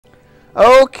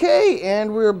Okay,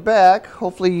 and we're back.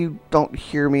 Hopefully you don't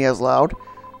hear me as loud.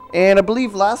 And I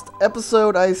believe last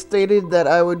episode I stated that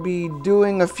I would be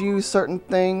doing a few certain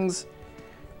things,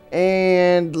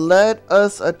 and let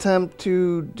us attempt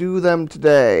to do them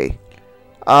today.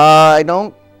 I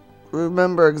don't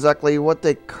remember exactly what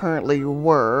they currently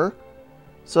were,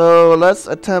 so let's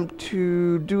attempt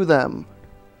to do them.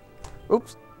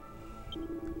 Oops.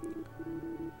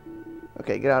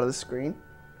 Okay, get out of the screen.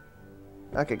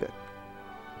 Okay, good.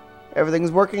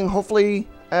 Everything's working, hopefully,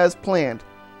 as planned.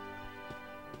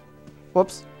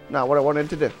 Whoops. Not what I wanted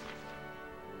to do.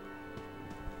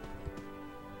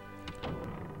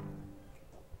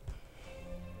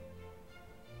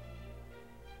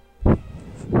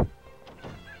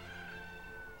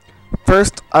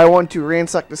 First, I want to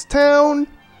ransack this town.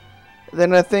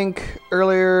 Then I think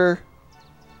earlier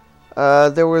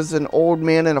there was an old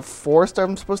man in a forest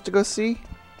I'm supposed to go see.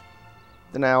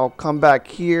 Then I'll come back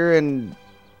here and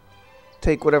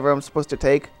take whatever I'm supposed to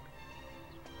take.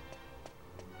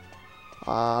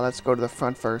 Let's go to the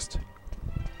front first.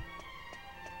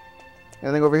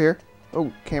 Anything over here?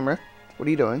 Oh, camera. What are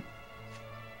you doing?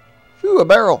 Ooh, a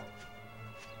barrel.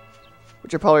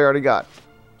 Which I probably already got.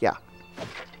 Yeah.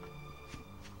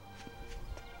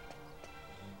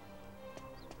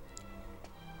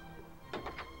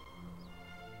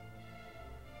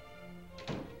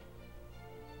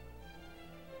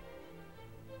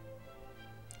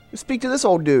 Speak to this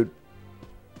old dude.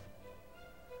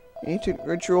 Ancient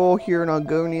ritual here in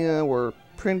Argonia where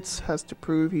Prince has to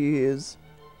prove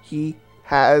he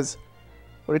has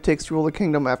what it takes to rule the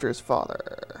kingdom after his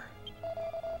father.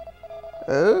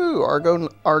 Oh,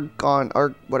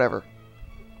 whatever.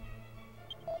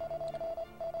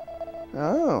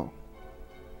 Oh.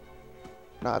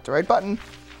 Not the right button.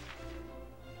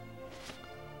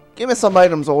 Give me some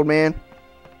items, old man.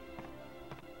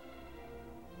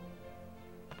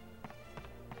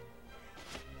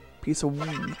 Piece of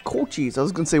cold cheese. I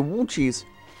was gonna say wool cheese.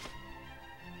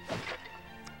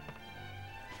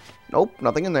 Nope,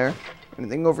 nothing in there.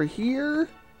 Anything over here?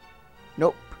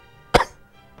 Nope.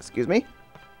 Excuse me.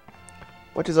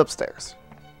 What is upstairs?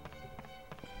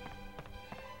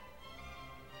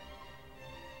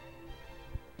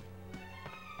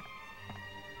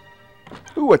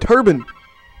 Ooh, a turban.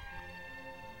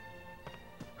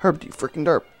 Herb, you freaking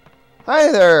derp.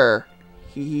 Hi there.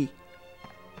 Hee hee.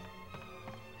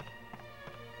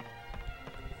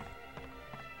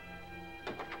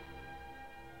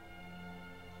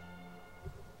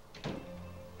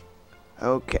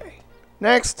 Okay.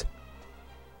 Next.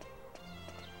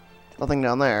 Nothing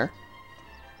down there.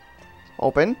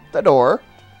 Open the door.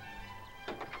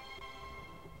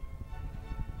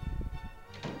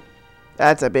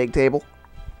 That's a big table.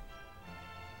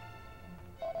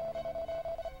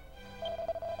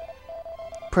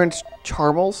 Prince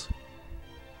Charles.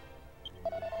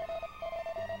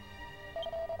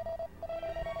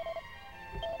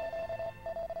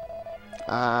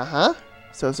 Uh-huh.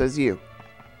 So says you.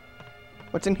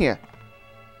 What's in here?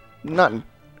 Nothing.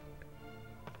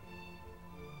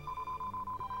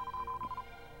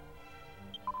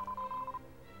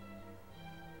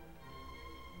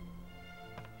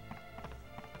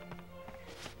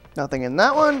 Nothing in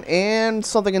that one, and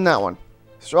something in that one.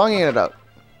 Strong antidote.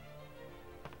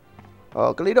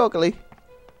 Oakley dokley.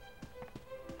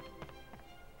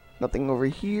 Nothing over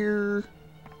here.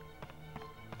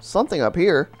 Something up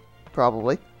here,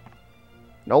 probably.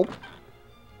 Nope.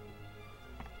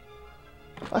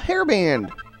 A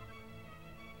hairband!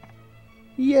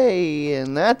 Yay,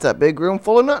 and that's a big room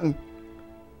full of nothing.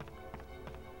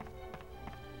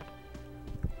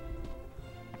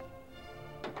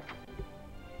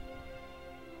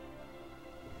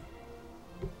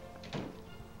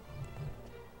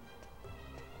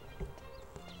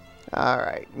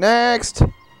 Alright, next.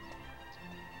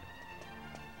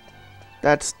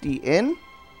 That's the inn.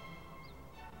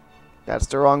 That's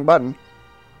the wrong button.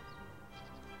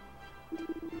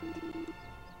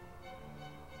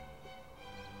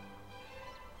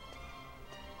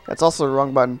 That's also the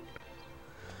wrong button.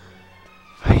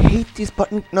 I hate these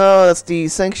button... No, that's the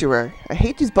sanctuary. I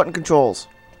hate these button controls.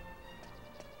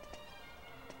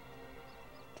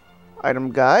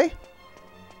 Item guy.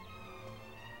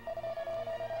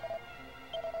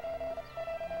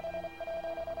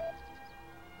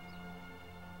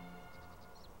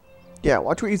 Yeah,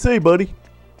 watch what you say, buddy.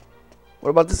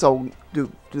 What about this old...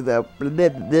 Do that... Blah, blah,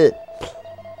 blah.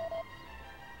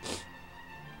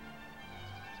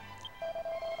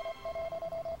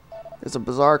 There's a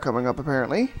bazaar coming up,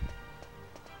 apparently.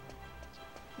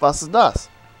 Was ist das?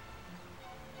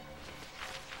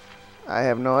 I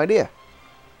have no idea.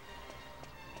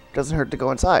 Doesn't hurt to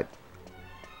go inside.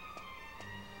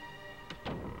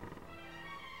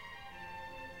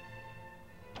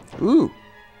 Ooh.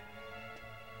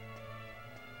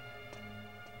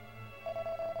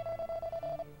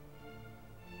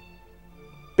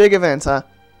 Big events, huh?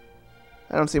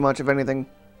 I don't see much of anything.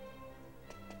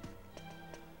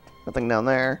 Nothing down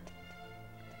there.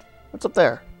 What's up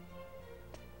there?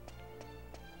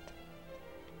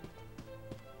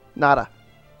 Nada.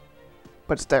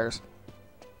 But stairs.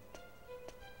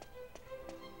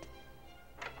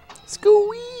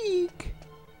 Squeak!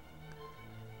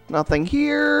 Nothing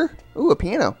here. Ooh, a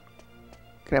piano.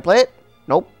 Can I play it?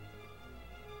 Nope.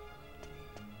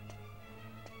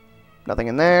 Nothing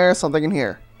in there. Something in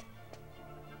here.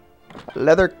 A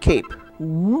leather cape.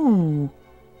 Ooh.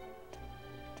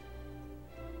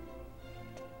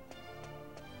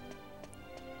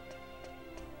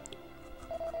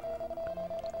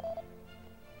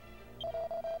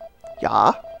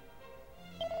 Yeah.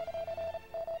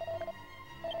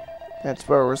 That's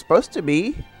where we're supposed to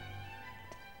be.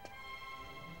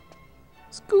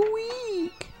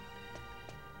 Squeak.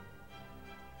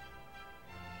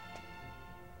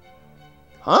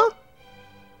 Huh?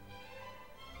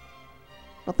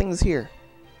 Nothing's here.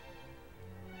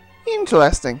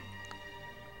 Interesting.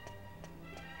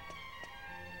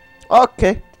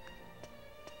 Okay.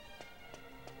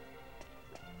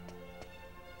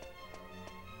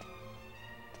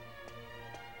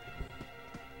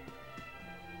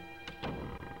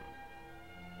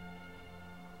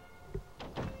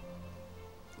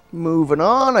 Moving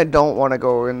on. I don't want to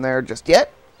go in there just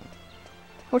yet.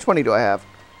 How much money do I have?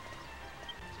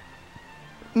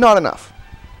 Not enough.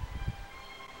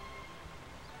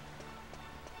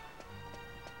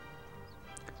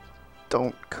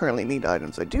 Don't currently need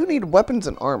items. I do need weapons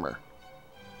and armor.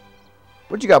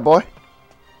 What you got, boy?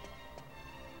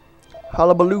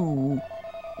 Hullabaloo.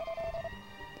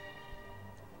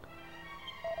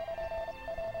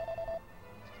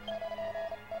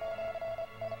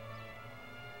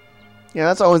 Yeah,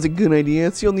 that's always a good idea.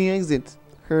 It's the only exit.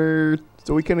 So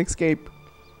we can escape.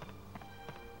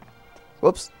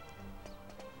 Whoops.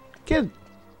 Kid.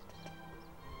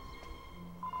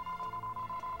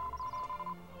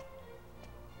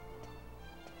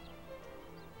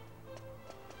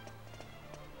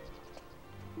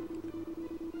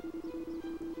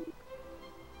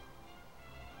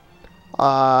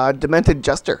 Demented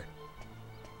Jester.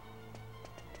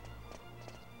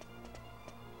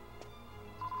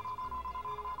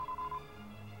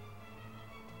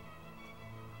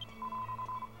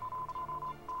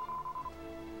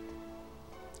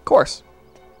 Of course.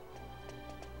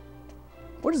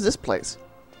 What is this place?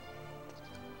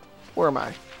 Where am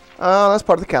I? Oh, that's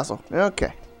part of the castle.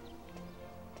 Okay.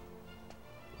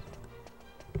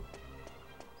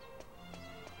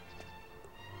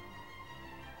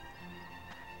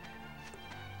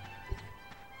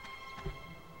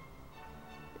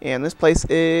 And this place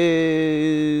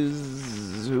is...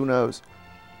 who knows?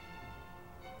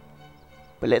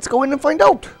 But let's go in and find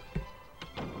out.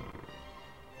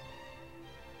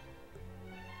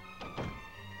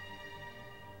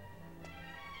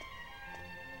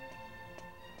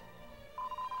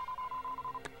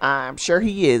 I'm sure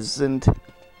he isn't.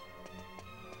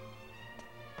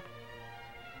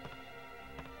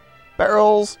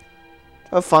 Barrels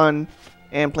of fun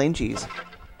and plain cheese.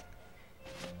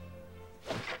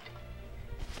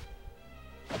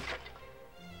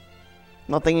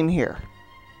 Nothing in here.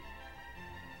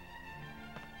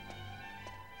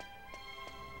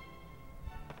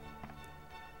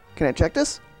 Can I check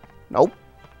this? Nope.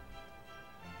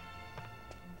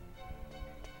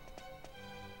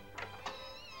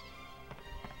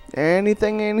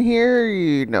 Anything in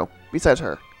here? No. Besides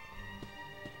her.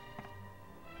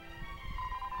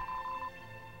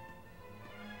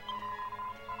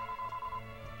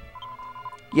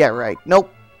 Yeah, right.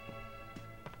 Nope.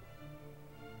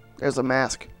 There's a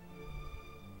mask.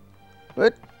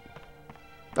 What?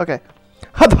 Okay.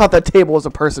 I thought that table was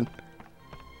a person.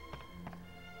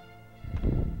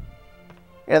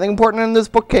 Anything important in this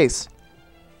bookcase?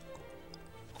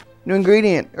 New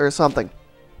ingredient or something.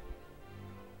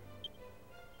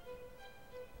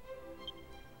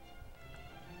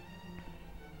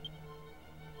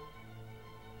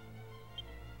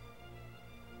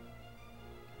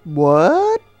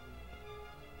 What?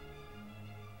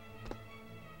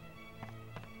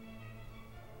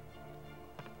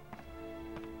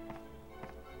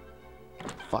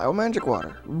 File magic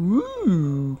water.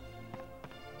 Ooh.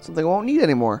 Something I won't need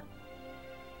anymore.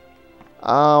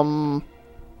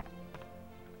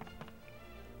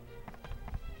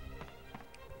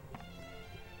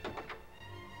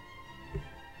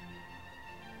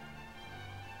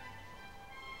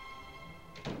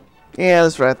 Yeah,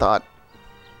 that's what I thought.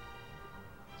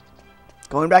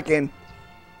 Going back in.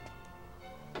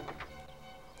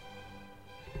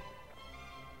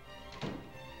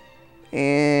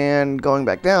 And going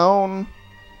back down.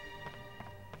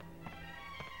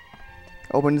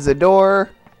 Opens the door.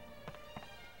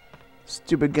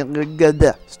 Stupid game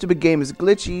is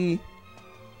glitchy.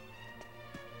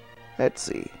 Let's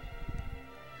see.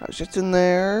 I was just in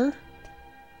there.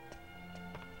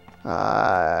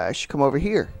 I should come over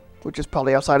here, which is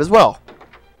probably outside as well.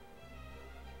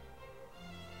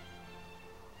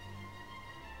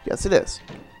 Yes, it is.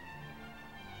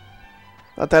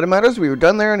 Not that it matters. We were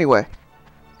done there anyway.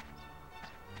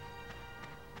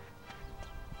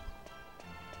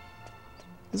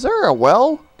 Is there a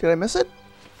well? Did I miss it?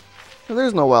 No,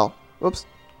 there's no well. Whoops.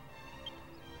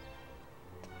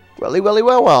 Welly, welly,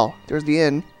 well, well. There's the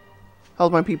inn.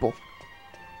 How's my people?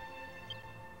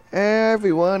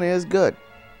 Everyone is good.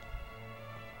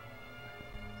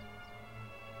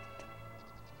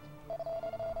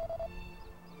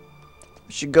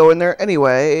 Should go in there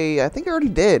anyway. I think I already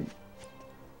did.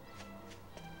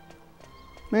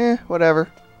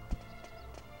 Whatever.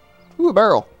 Ooh, a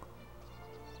barrel.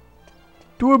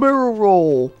 Do a barrel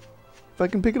roll. If I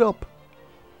can pick it up.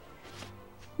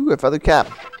 Ooh, a feathered cap.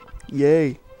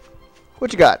 Yay.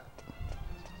 What you got?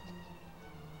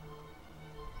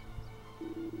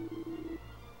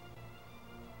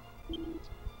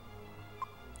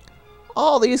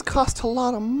 All these cost a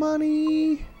lot of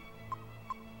money.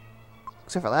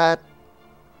 Except for that.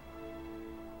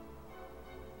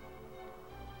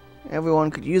 Everyone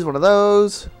could use one of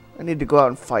those. I need to go out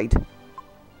and fight.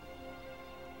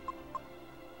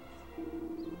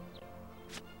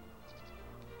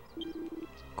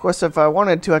 Of course, if I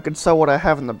wanted to, I could sell what I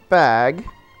have in the bag.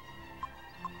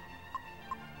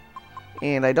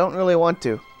 And I don't really want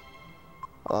to.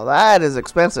 Well, that is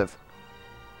expensive.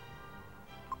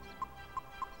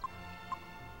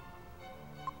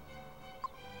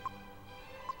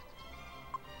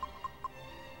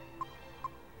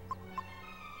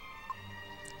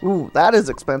 Ooh, that is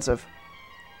expensive.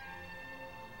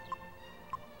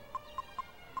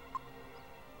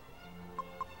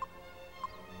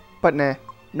 But nah.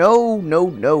 No, no,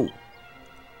 no.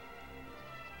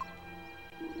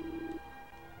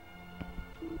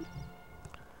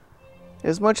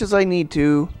 As much as I need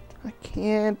to, I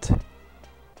can't.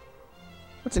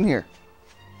 What's in here?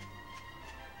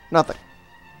 Nothing.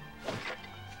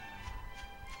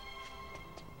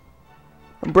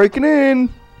 I'm breaking in.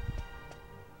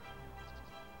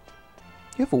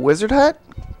 You have a wizard hat?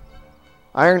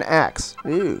 Iron axe.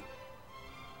 Ooh.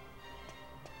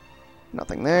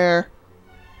 Nothing there.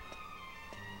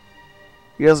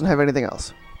 He doesn't have anything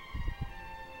else.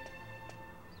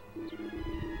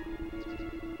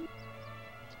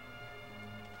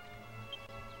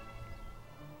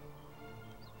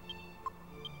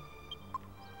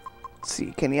 Let's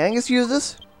see, can Yangus use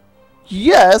this?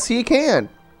 Yes, he can.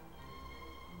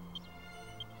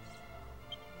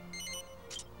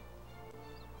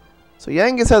 So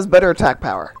Yangus has better attack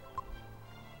power.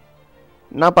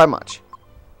 Not by much.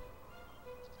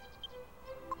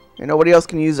 And nobody else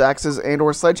can use axes and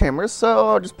or sledgehammers, so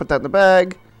I'll just put that in the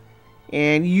bag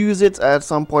and use it at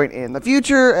some point in the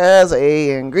future as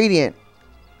a ingredient.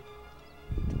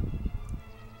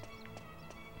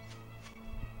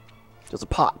 There's a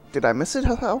pot. Did I miss it?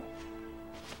 How?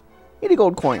 80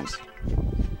 gold coins.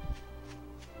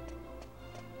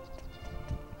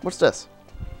 What's this?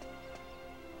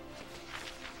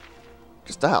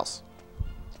 Just a house.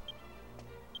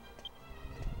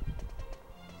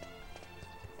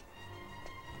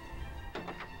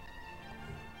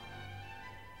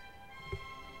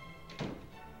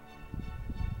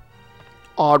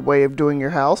 Odd way of doing your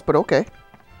house, but okay.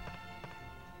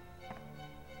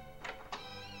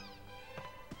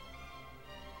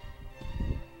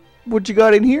 What you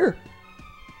got in here?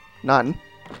 Nothing.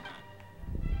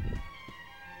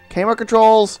 Camera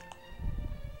controls.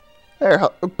 There.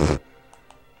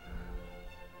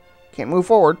 Can't move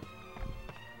forward.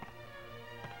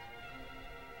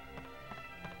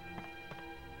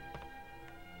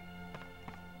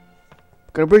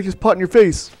 Gonna break this pot in your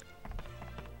face.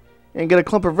 And get a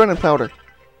clump of venom powder.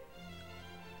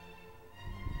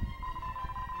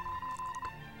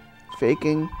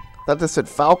 Faking. I thought this said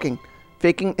falking.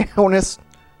 Faking illness.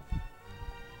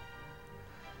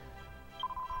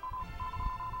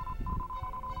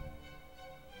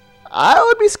 I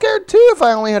would be scared too if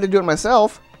I only had to do it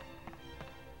myself.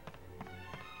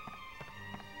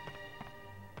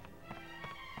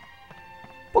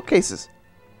 Bookcases.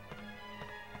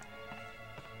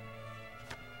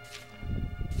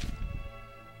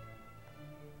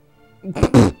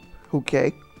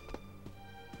 Okay.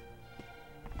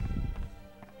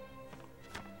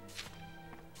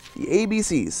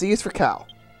 ABC. C is for cow.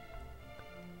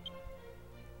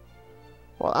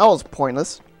 Well, that was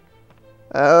pointless.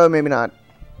 Oh, maybe not.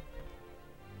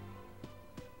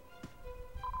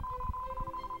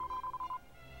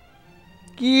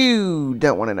 You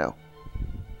don't want to know.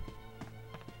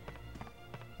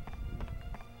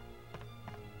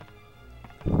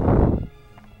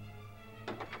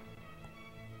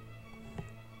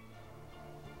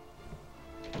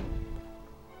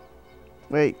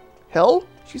 Wait, hell?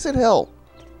 She said hell.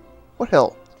 What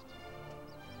hell?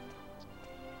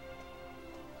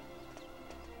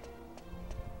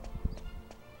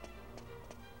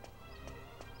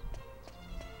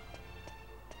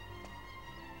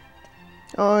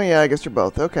 Oh yeah, I guess you're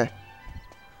both. Okay.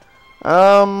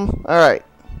 Alright.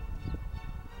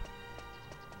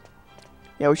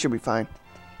 Yeah, we should be fine.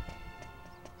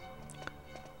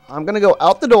 I'm gonna go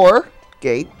out the door.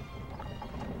 Gate.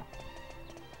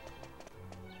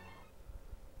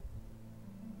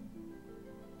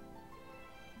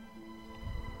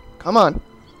 Come on.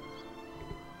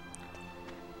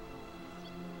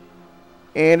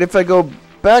 And if I go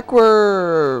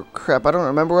backward... Crap, I don't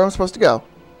remember where I'm supposed to go.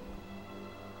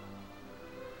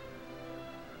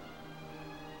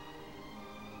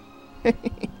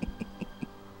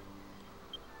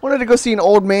 Wanted to go see an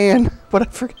old man, but I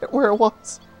forget where it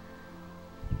was.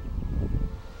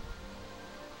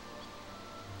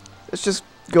 Let's just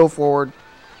go forward.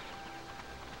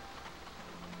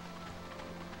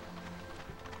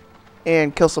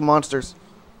 And kill some monsters.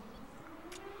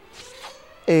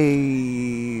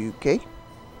 Okay.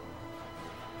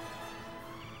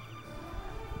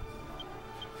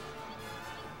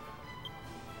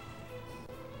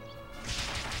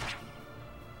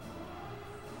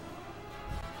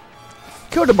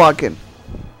 Kill the bodkin.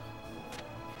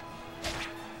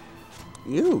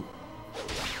 You.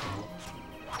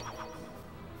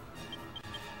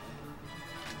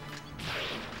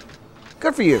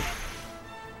 Good for you.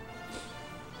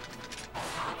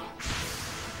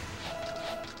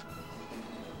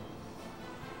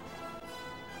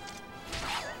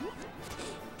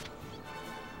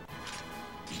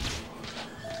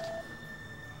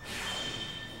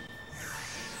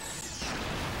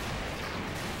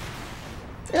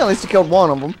 Yeah, at least he killed one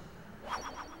of them.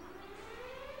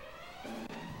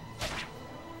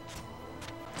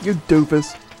 You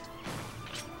doofus.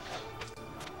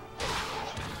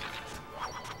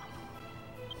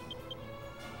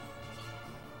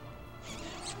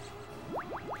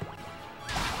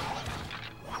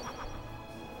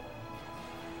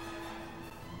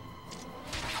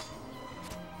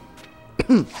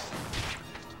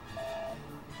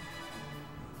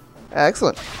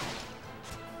 Excellent.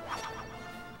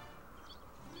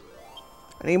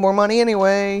 I need more money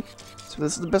anyway, so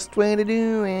this is the best way to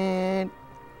do it.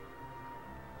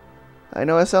 I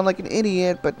know I sound like an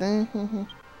idiot, but...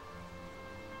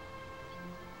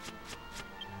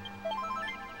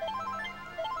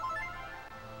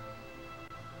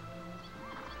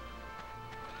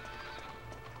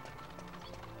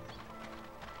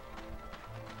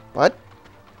 What?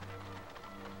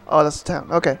 Oh, that's the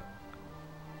town. Okay.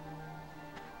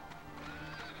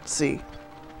 Let's see.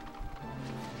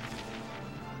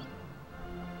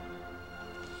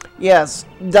 Yes,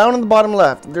 down in the bottom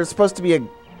left. There's supposed to be a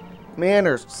man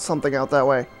or something out that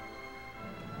way.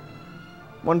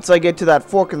 Once I get to that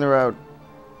fork in the road.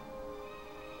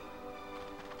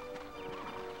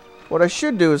 What I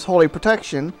should do is holy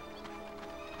protection.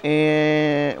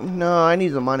 And... no, I need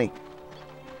the money.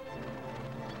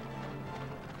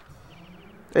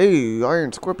 Hey,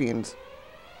 iron scorpions.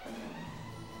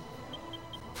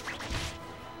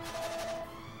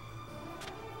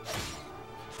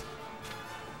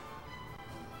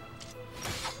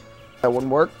 That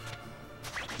wouldn't work.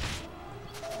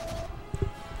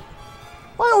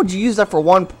 Why would you use that for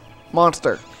one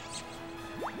monster?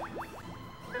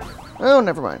 Oh,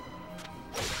 never mind.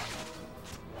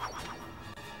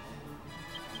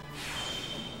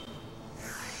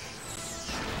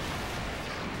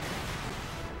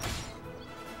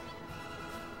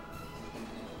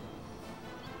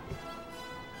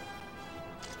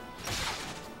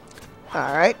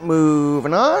 Alright,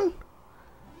 moving on.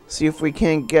 See if we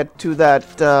can get to that,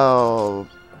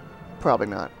 probably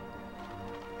not.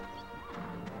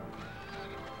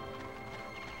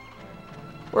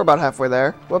 We're about halfway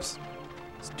there. Whoops.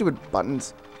 Stupid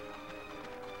buttons.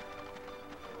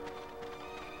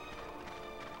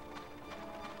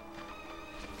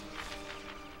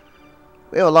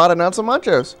 We have a lot of not so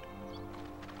machos.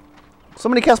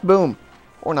 Somebody cast boom.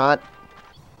 Or not.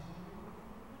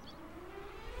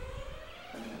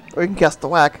 Or you can cast the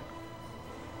whack.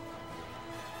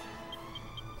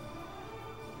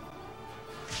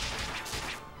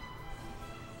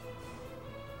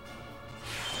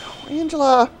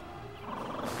 Angela!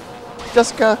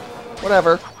 Jessica!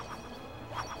 Whatever.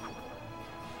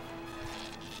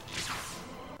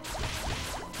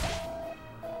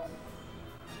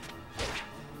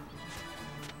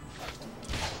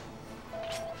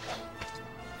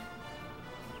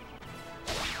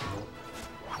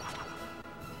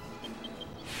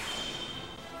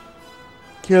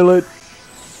 Kill it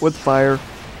with fire.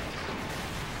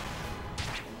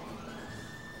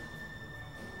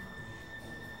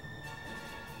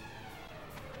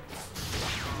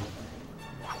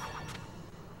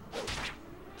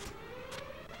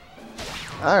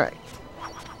 Alright.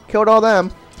 Killed all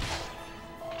them.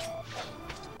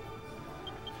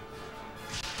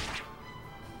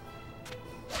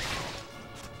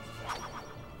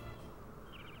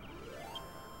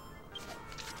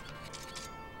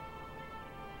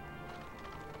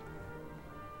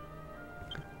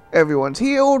 Everyone's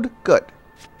healed. Good.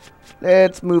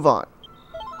 Let's move on.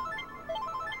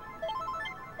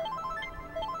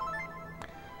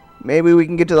 Maybe we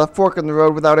can get to the fork in the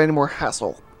road without any more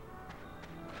hassle.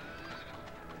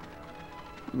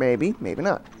 Maybe, maybe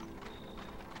not.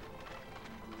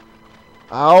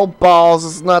 Oh, balls.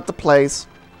 This is not the place.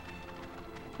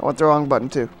 I went the wrong button,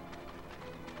 too.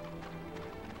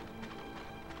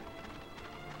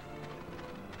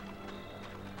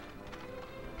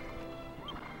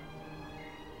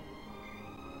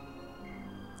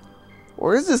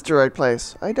 Or is this the right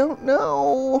place? I don't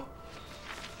know.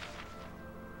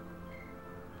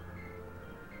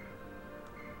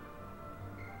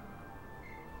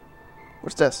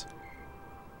 What's this?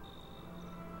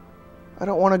 I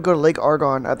don't want to go to Lake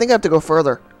Argon. I think I have to go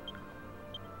further.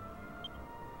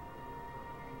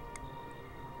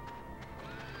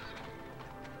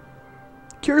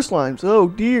 Cure slimes. Oh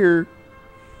dear.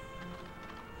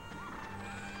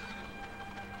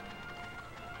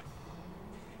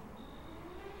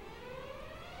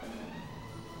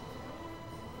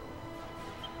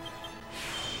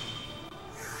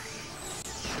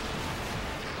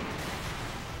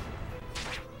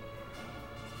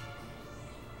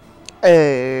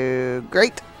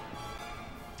 Great.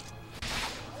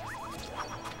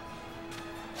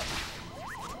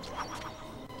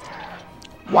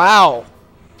 Wow.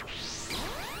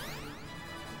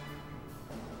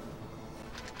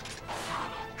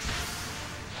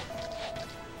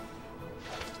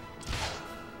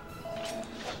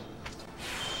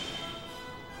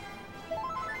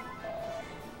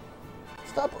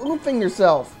 Stop oofing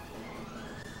yourself.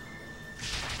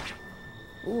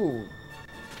 Ooh.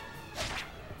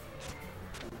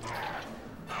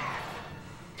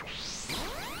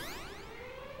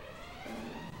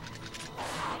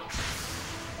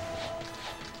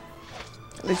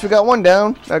 At least we got one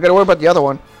down. Now I gotta worry about the other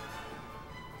one.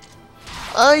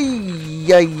 Ay,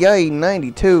 ay, ay,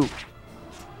 92.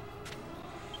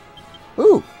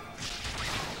 Ooh.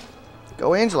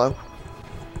 Go, Angelo.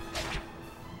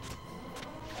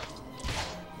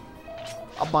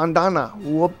 A bandana.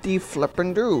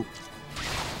 Whoop-de-flippin'-doo.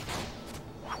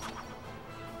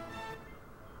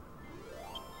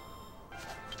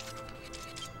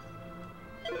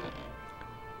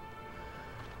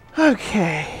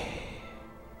 Okay.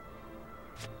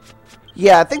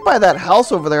 Yeah, I think by that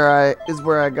house over there is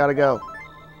where I gotta go.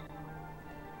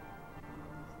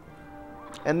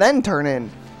 And then turn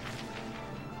in.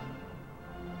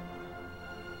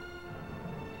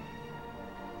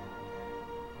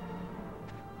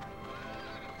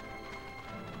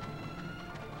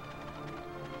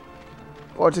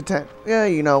 Or to 10. Yeah,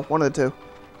 you know, one of the two.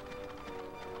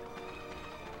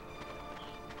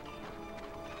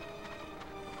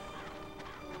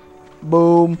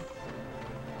 Boom.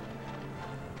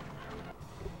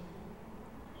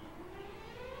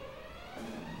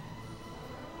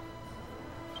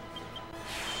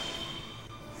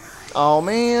 Oh,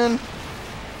 man.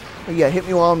 Yeah, hit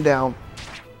me while I'm down.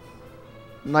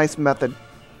 Nice method.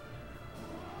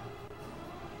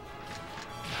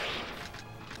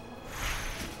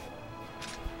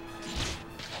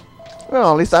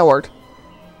 Well, at least that worked.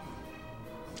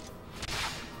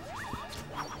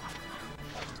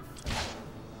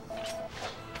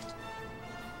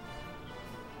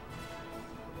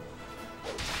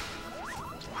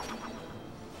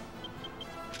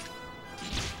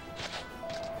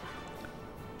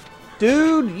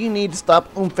 Dude, you need to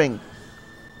stop oomphing.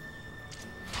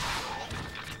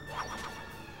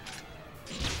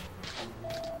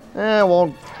 It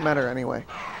won't matter anyway.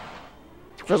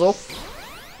 Drizzle.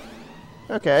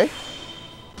 Okay.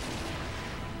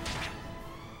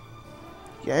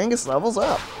 Yangus levels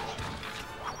up.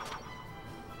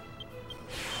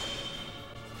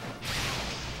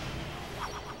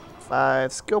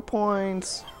 Five skill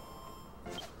points.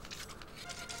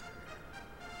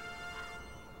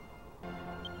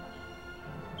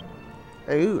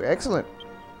 Ooh, excellent.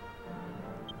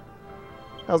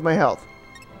 How's my health?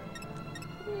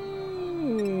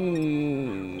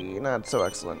 Not so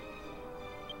excellent.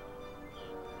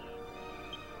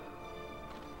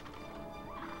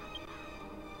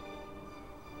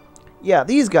 Yeah,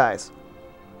 these guys.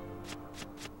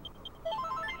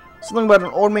 Something about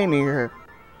an old man here.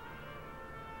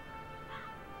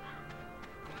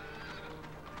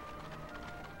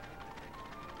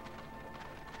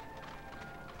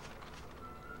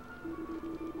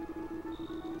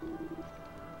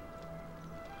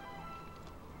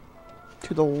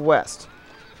 To the west.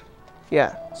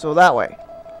 Yeah, so that way.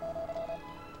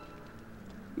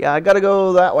 Yeah, I gotta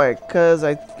go that way, because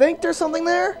I think there's something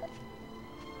there?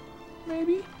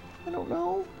 Maybe? I don't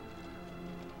know.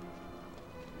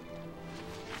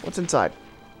 What's inside?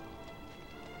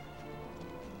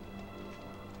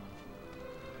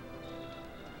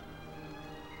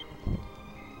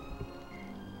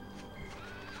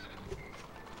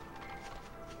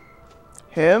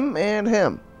 Him and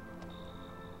him.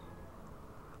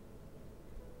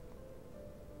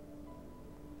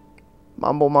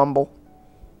 Mumble, mumble.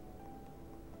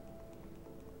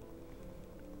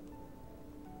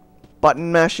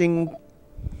 Button mashing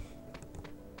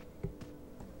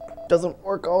doesn't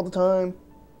work all the time.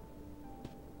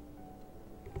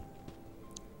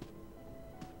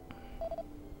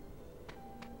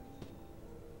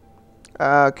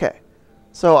 Okay.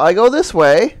 So I go this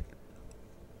way.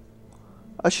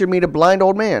 I should meet a blind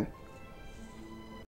old man.